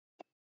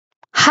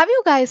Have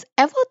you guys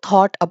ever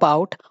thought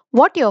about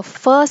what your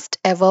first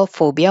ever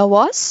phobia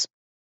was?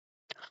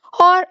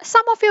 Or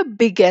some of your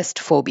biggest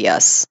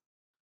phobias?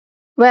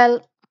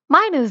 Well,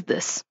 mine is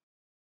this.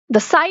 The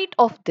sight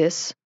of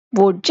this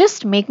would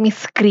just make me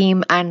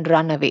scream and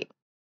run away.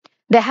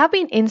 There have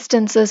been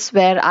instances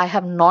where I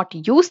have not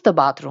used the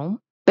bathroom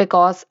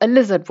because a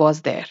lizard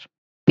was there.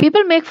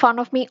 People make fun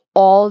of me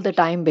all the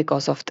time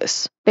because of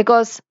this,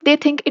 because they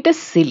think it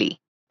is silly.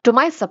 To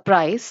my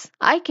surprise,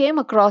 I came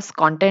across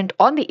content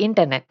on the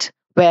internet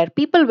where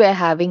people were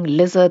having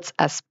lizards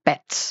as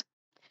pets.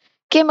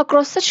 Came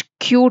across such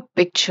cute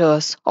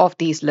pictures of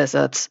these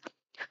lizards.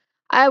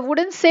 I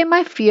wouldn't say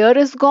my fear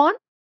is gone,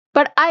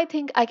 but I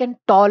think I can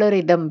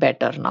tolerate them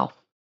better now.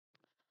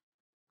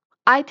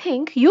 I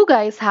think you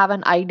guys have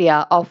an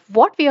idea of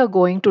what we are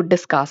going to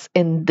discuss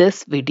in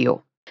this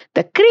video.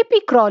 The creepy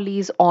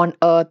crawlies on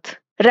Earth,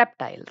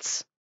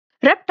 reptiles.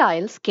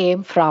 Reptiles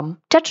came from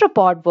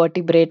tetrapod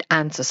vertebrate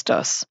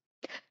ancestors.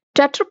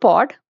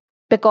 Tetrapod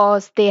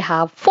because they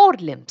have four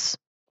limbs.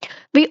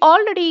 We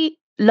already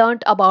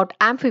learnt about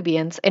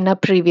amphibians in a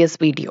previous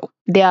video.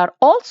 They are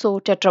also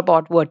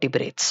tetrapod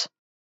vertebrates.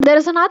 There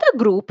is another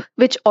group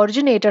which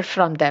originated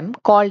from them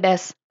called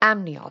as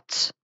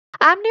amniotes.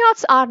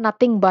 Amniotes are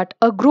nothing but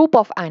a group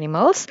of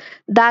animals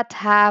that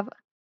have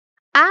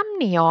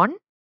amnion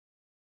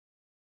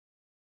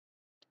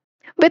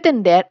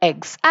within their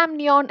eggs.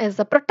 Amnion is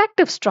the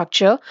protective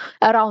structure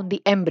around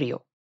the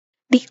embryo.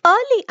 The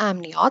early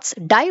amniotes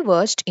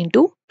diverged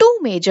into two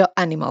major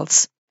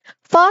animals.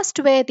 First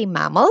were the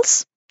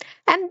mammals,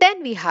 and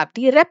then we have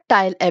the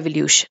reptile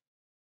evolution.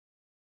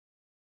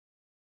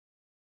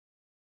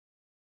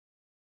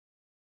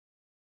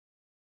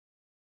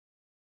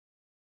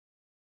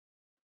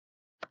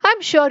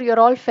 I'm sure you're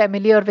all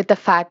familiar with the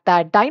fact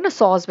that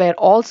dinosaurs were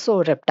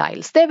also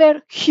reptiles. They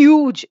were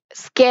huge,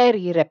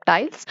 scary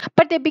reptiles,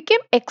 but they became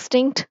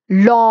extinct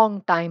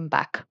long time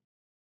back.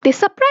 The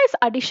surprise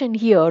addition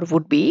here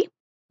would be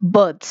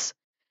birds.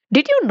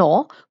 Did you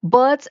know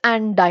birds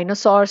and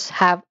dinosaurs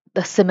have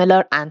the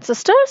similar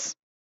ancestors?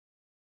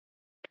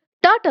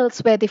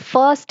 Turtles were the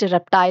first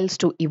reptiles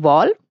to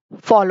evolve,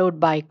 followed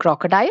by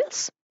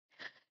crocodiles,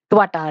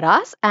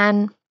 tuataras,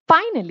 and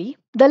finally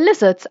the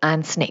lizards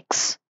and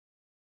snakes.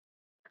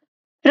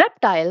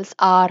 Reptiles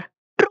are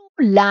true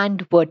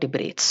land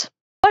vertebrates.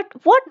 But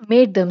what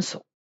made them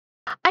so?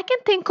 I can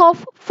think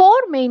of four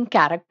main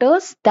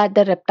characters that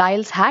the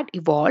reptiles had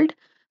evolved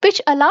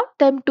which allowed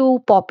them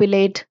to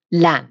populate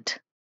land.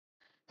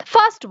 The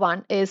first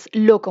one is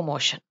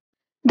locomotion.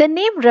 The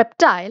name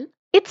reptile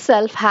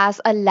itself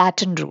has a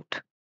Latin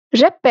root,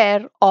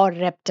 repere or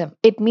reptum.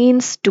 It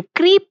means to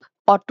creep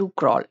or to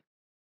crawl.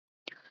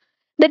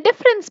 The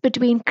difference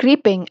between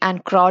creeping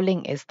and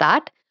crawling is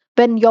that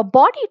when your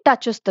body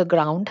touches the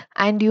ground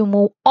and you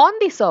move on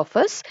the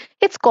surface,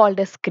 it's called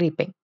as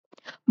creeping.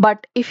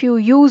 But if you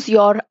use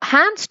your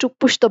hands to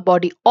push the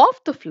body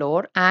off the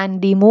floor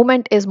and the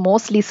movement is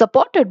mostly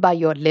supported by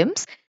your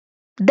limbs,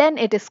 then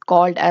it is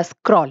called as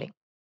crawling.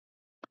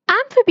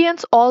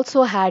 Amphibians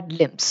also had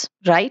limbs,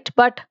 right?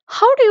 But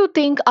how do you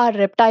think are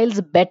reptiles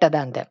better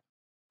than them?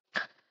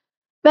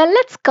 Well,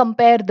 let's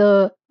compare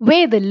the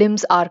way the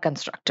limbs are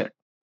constructed.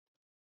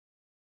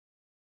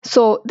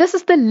 So, this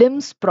is the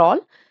limb sprawl,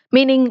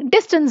 meaning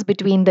distance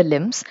between the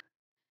limbs.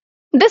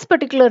 This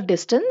particular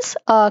distance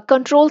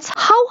controls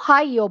how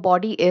high your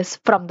body is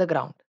from the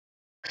ground.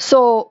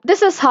 So,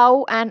 this is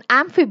how an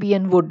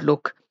amphibian would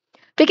look.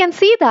 We can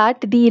see that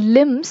the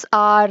limbs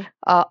are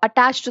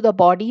attached to the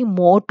body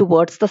more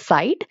towards the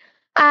side,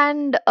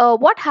 and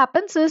what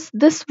happens is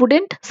this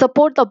wouldn't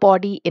support the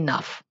body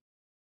enough.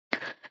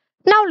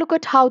 Now, look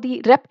at how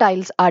the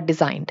reptiles are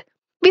designed.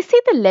 We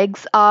see the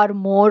legs are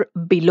more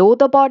below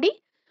the body.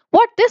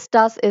 What this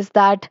does is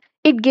that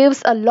it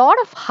gives a lot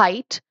of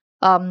height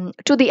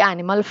to the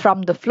animal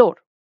from the floor.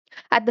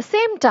 At the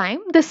same time,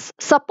 this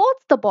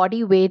supports the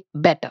body weight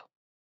better.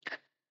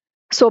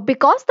 So,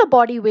 because the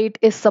body weight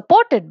is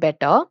supported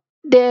better,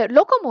 their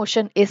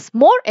locomotion is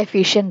more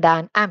efficient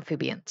than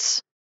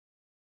amphibians.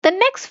 The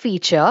next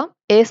feature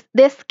is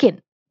their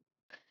skin.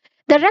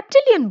 The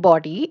reptilian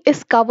body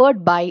is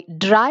covered by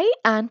dry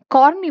and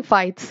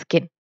cornified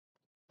skin.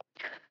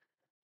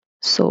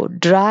 So,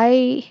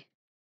 dry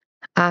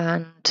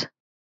and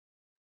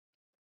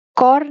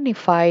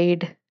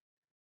cornified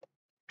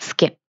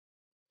skin.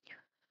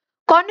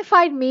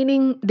 Cornified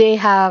meaning they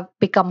have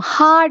become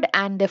hard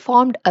and they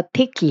formed a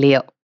thick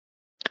layer.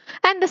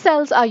 And the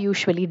cells are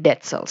usually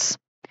dead cells.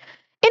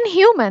 In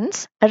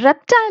humans,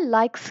 reptile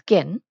like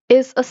skin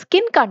is a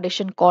skin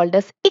condition called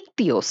as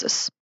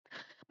ichthyosis.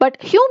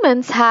 But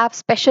humans have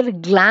special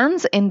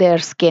glands in their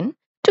skin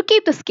to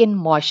keep the skin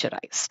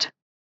moisturized.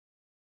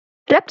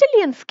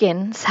 Reptilian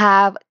skins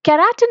have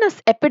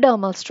keratinous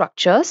epidermal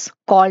structures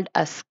called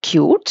as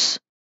scutes.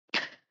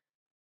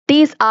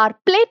 These are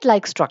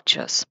plate-like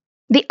structures.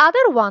 The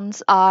other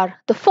ones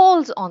are the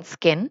folds on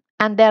skin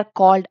and they're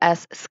called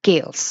as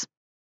scales.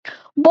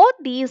 Both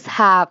these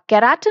have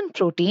keratin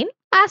protein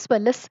as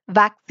well as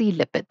waxy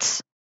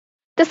lipids.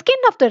 The skin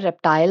of the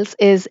reptiles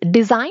is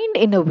designed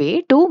in a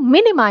way to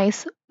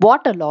minimize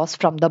water loss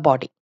from the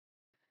body.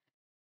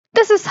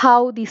 This is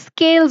how the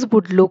scales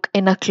would look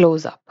in a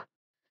close up.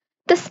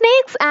 The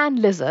snakes and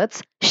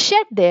lizards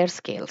shed their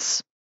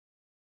scales.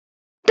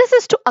 This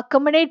is to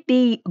accommodate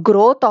the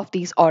growth of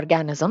these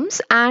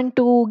organisms and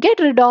to get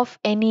rid of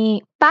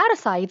any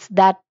parasites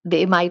that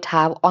they might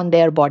have on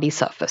their body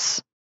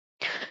surface.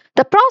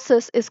 The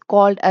process is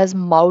called as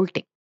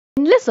moulting.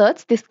 In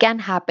lizards, this can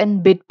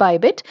happen bit by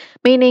bit,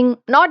 meaning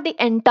not the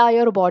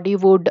entire body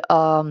would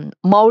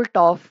molt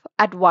off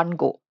at one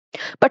go.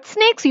 But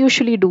snakes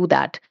usually do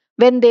that.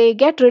 When they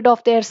get rid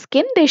of their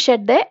skin, they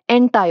shed their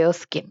entire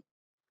skin.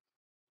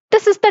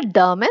 This is the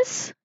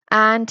dermis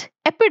and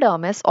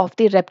epidermis of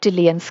the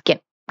reptilian skin.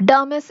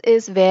 Dermis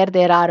is where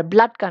there are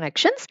blood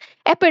connections.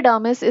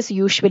 Epidermis is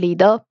usually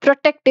the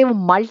protective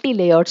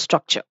multi-layered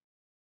structure.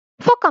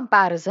 For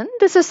comparison,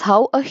 this is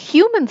how a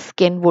human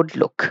skin would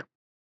look.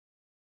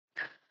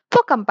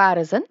 For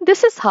comparison,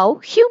 this is how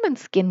human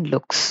skin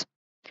looks.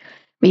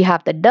 We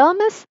have the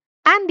dermis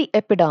and the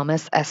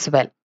epidermis as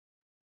well.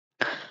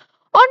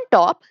 On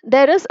top,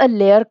 there is a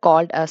layer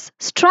called as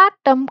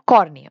stratum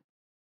corneum.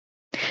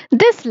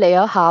 This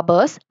layer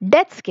harbors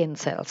dead skin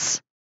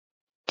cells.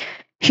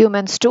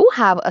 Humans too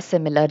have a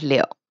similar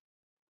layer.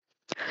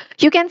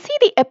 You can see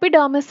the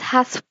epidermis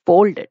has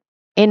folded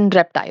in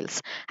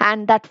reptiles,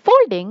 and that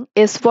folding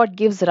is what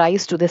gives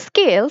rise to the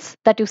scales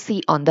that you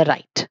see on the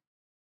right.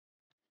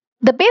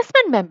 The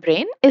basement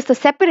membrane is the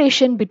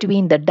separation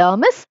between the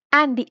dermis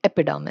and the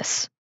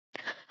epidermis.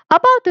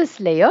 Above this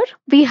layer,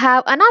 we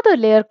have another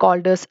layer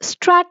called as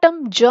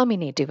stratum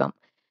germinativum.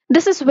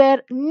 This is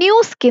where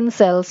new skin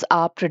cells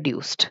are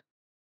produced.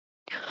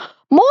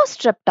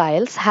 Most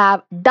reptiles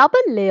have double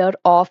layer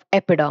of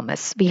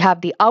epidermis. We have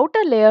the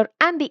outer layer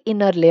and the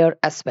inner layer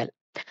as well.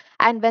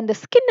 And when the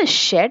skin is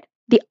shed,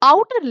 the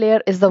outer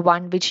layer is the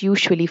one which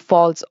usually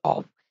falls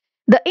off.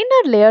 The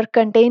inner layer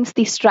contains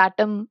the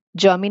stratum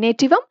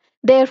germinativum.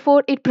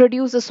 Therefore, it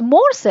produces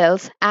more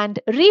cells and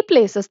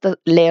replaces the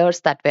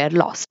layers that were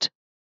lost.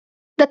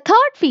 The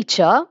third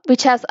feature,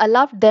 which has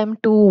allowed them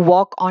to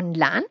walk on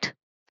land,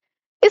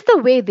 is the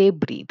way they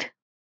breathe.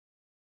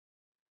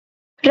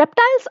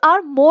 Reptiles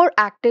are more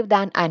active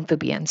than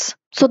amphibians,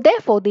 so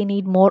therefore they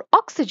need more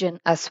oxygen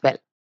as well.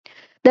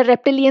 The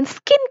reptilian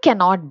skin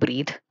cannot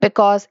breathe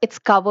because it's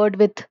covered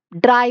with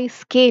dry,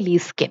 scaly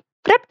skin.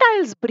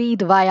 Reptiles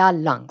breathe via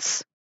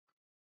lungs.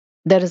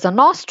 There is a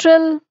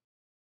nostril,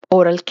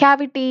 oral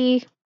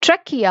cavity,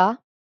 trachea,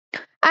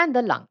 and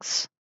the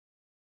lungs.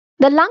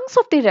 The lungs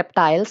of the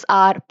reptiles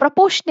are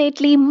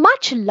proportionately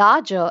much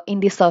larger in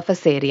the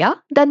surface area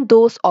than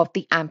those of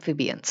the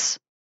amphibians.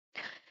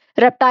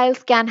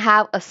 Reptiles can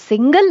have a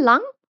single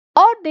lung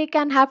or they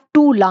can have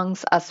two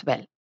lungs as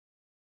well.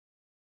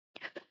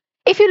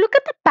 If you look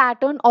at the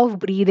pattern of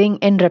breathing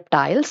in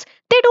reptiles,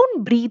 they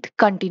don't breathe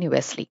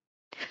continuously.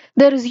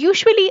 There is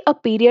usually a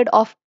period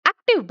of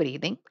active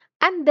breathing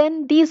and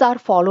then these are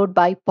followed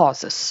by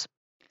pauses.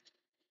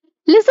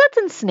 Lizards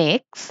and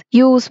snakes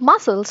use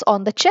muscles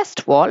on the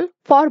chest wall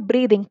for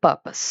breathing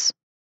purpose.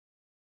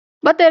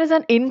 But there is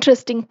an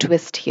interesting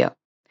twist here.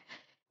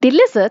 The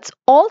lizards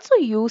also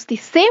use the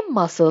same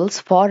muscles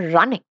for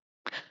running.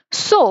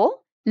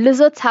 So,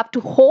 lizards have to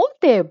hold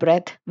their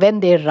breath when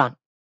they run.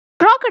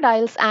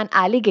 Crocodiles and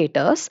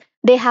alligators,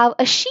 they have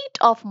a sheet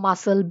of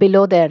muscle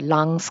below their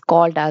lungs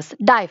called as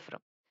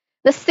diaphragm,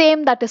 the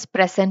same that is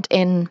present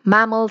in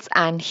mammals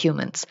and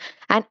humans,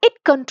 and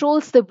it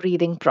controls the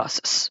breathing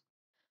process.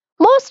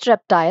 Most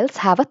reptiles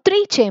have a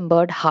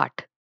three-chambered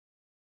heart.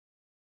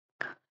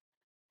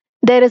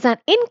 There is an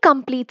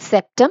incomplete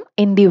septum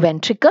in the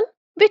ventricle,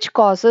 which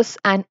causes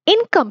an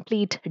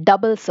incomplete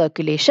double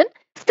circulation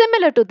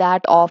similar to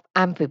that of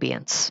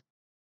amphibians.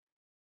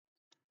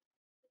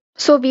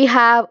 So we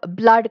have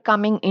blood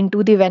coming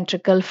into the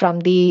ventricle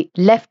from the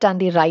left and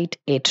the right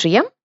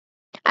atrium.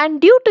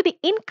 And due to the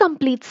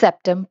incomplete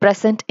septum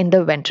present in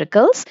the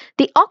ventricles,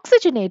 the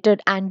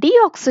oxygenated and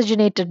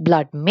deoxygenated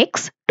blood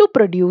mix to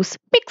produce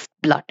mixed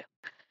blood.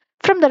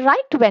 From the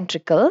right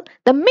ventricle,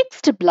 the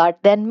mixed blood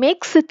then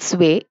makes its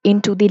way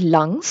into the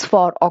lungs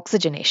for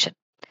oxygenation.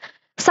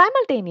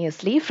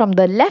 Simultaneously, from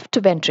the left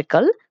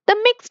ventricle, the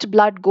mixed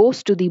blood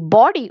goes to the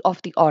body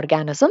of the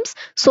organisms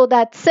so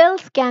that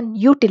cells can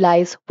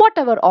utilize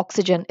whatever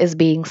oxygen is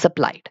being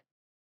supplied.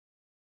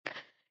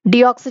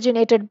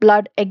 Deoxygenated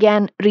blood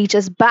again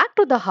reaches back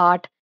to the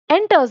heart,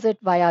 enters it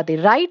via the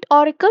right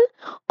auricle.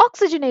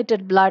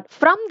 Oxygenated blood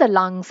from the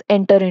lungs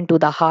enter into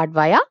the heart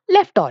via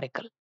left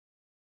auricle.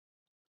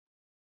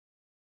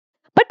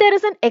 But there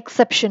is an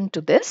exception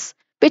to this,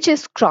 which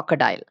is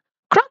crocodile.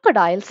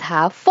 Crocodiles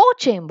have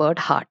four-chambered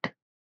heart.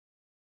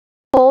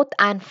 Fourth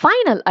and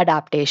final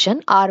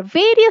adaptation are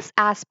various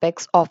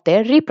aspects of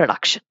their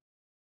reproduction.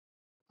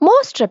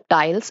 Most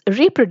reptiles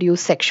reproduce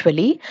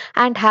sexually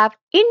and have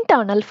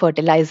internal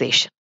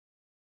fertilization,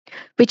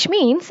 which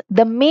means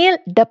the male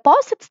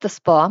deposits the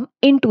sperm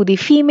into the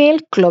female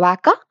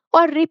cloaca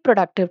or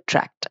reproductive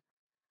tract.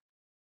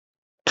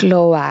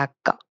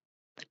 Cloaca.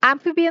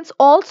 Amphibians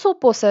also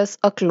possess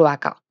a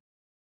cloaca.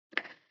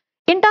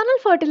 Internal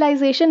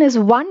fertilization is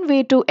one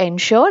way to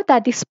ensure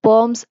that the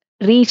sperms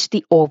reach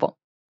the ovum.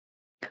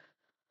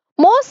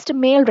 Most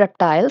male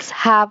reptiles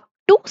have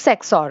two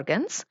sex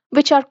organs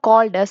which are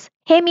called as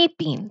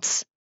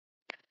hemipenes.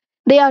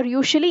 They are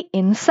usually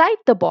inside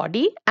the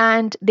body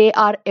and they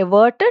are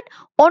everted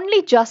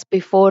only just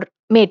before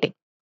mating.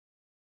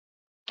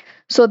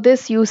 So,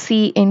 this you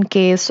see in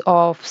case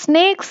of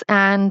snakes,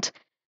 and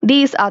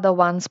these are the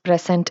ones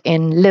present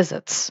in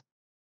lizards.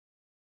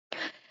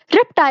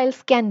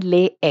 Reptiles can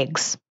lay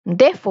eggs,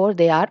 therefore,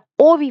 they are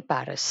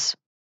oviparous.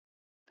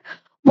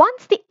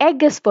 Once the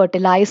egg is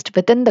fertilized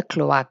within the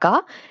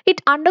cloaca,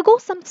 it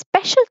undergoes some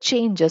special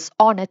changes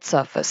on its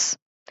surface.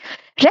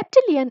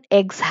 Reptilian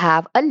eggs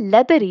have a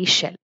leathery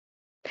shell.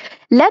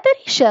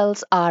 Leathery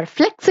shells are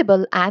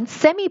flexible and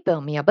semi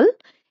permeable.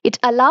 It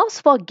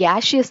allows for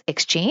gaseous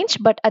exchange,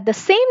 but at the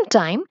same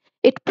time,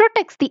 it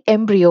protects the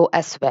embryo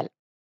as well.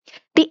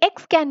 The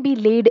eggs can be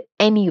laid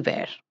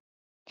anywhere.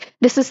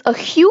 This is a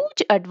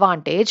huge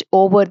advantage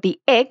over the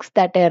eggs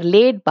that are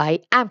laid by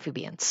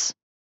amphibians.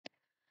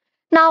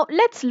 Now,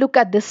 let's look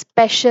at this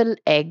special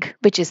egg,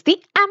 which is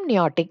the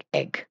amniotic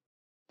egg.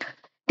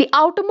 The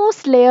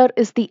outermost layer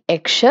is the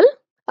eggshell.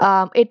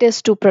 It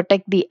is to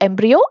protect the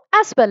embryo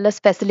as well as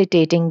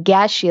facilitating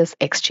gaseous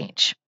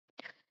exchange.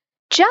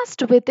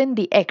 Just within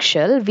the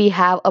eggshell, we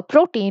have a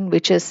protein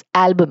which is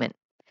albumin.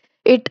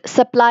 It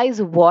supplies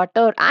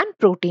water and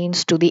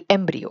proteins to the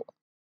embryo.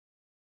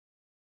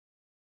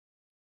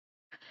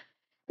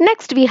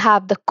 Next, we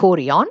have the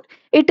chorion.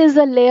 It is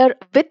a layer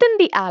within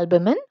the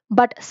albumin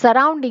but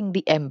surrounding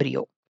the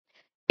embryo.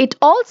 It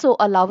also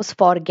allows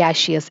for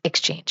gaseous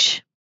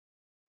exchange.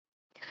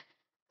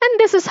 And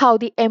this is how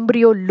the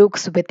embryo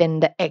looks within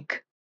the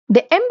egg.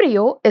 The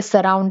embryo is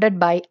surrounded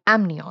by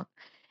amnion.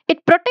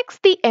 It protects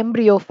the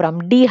embryo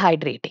from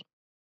dehydrating.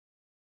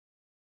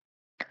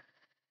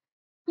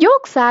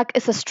 Yolk sac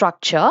is a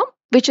structure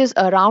which is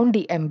around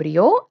the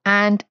embryo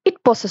and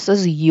it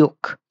possesses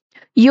yolk.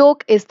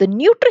 Yolk is the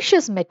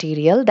nutritious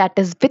material that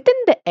is within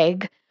the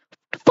egg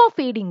for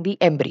feeding the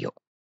embryo.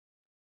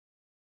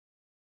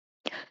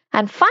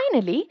 And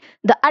finally,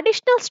 the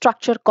additional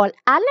structure called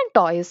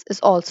allantois is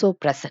also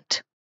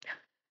present.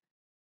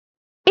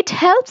 It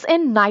helps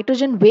in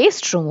nitrogen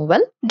waste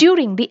removal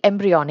during the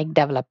embryonic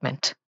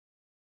development.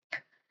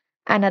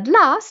 And at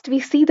last, we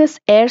see this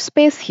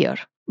airspace here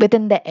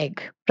within the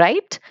egg,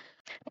 right?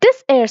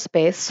 This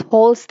airspace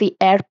holds the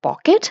air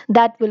pocket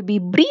that will be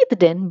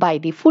breathed in by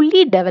the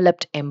fully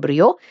developed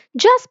embryo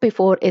just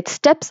before it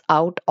steps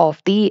out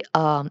of the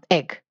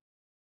egg.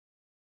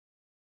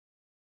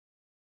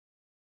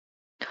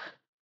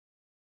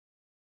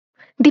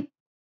 The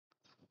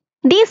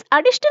These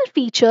additional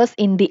features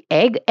in the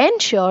egg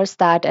ensures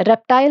that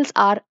reptiles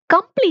are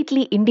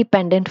completely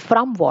independent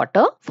from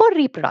water for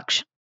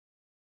reproduction.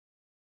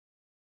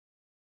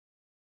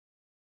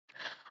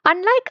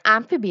 Unlike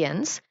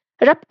amphibians,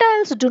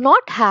 reptiles do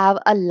not have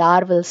a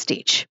larval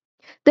stage.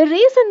 The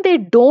reason they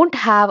don't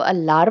have a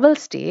larval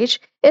stage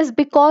is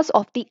because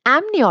of the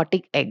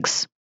amniotic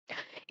eggs.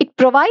 It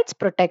provides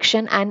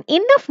protection and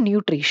enough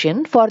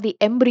nutrition for the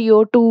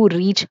embryo to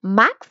reach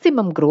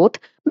maximum growth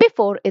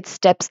before it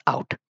steps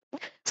out.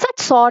 Such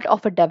sort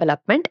of a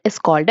development is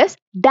called as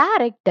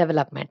direct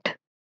development.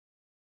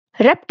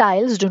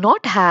 Reptiles do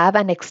not have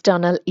an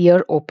external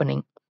ear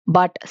opening,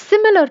 but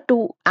similar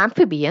to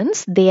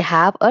amphibians, they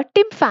have a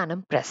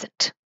tympanum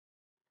present.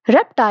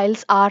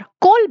 Reptiles are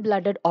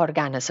cold-blooded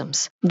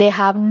organisms. They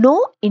have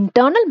no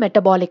internal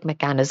metabolic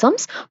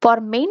mechanisms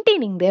for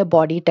maintaining their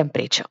body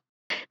temperature.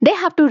 They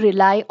have to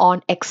rely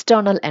on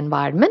external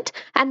environment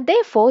and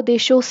therefore they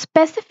show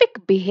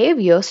specific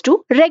behaviors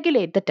to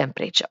regulate the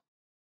temperature.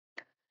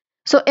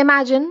 So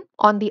imagine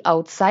on the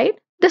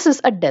outside, this is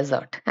a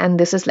desert and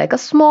this is like a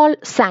small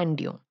sand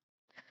dune.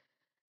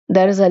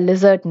 There is a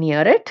lizard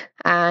near it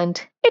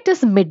and it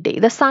is midday.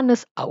 The sun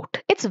is out.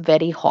 It's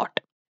very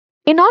hot.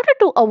 In order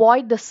to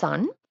avoid the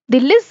sun, the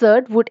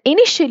lizard would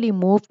initially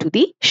move to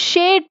the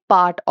shade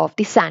part of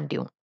the sand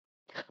dune.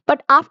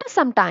 But after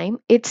some time,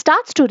 it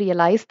starts to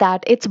realize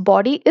that its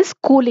body is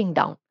cooling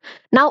down.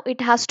 Now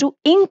it has to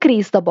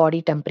increase the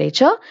body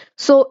temperature,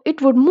 so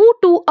it would move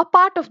to a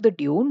part of the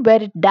dune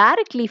where it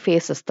directly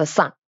faces the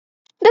sun.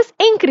 This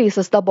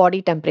increases the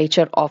body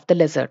temperature of the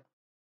lizard.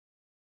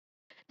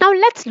 Now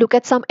let's look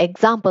at some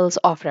examples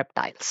of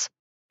reptiles.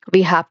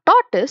 We have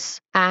tortoise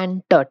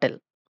and turtle.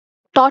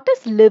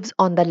 Tortoise lives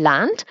on the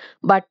land,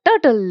 but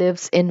turtle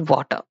lives in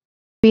water.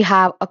 We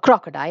have a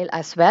crocodile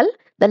as well.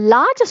 The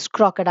largest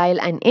crocodile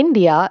in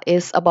India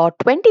is about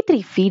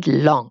 23 feet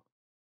long.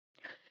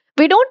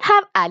 We don't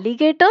have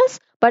alligators,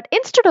 but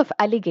instead of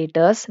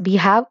alligators, we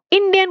have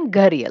Indian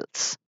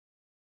gharials.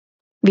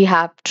 We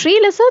have tree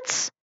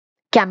lizards,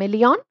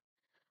 chameleon,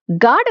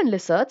 garden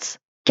lizards,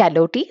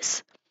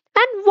 calotes,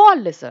 and wall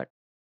lizard.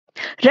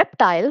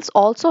 Reptiles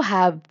also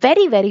have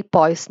very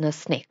poisonous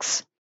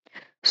snakes.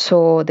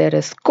 So there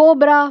is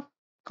cobra,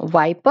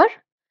 viper,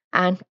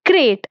 and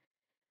crate.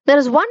 There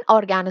is one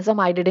organism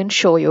I didn't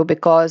show you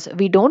because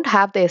we don't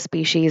have their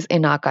species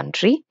in our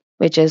country,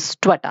 which is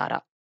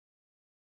tuatara.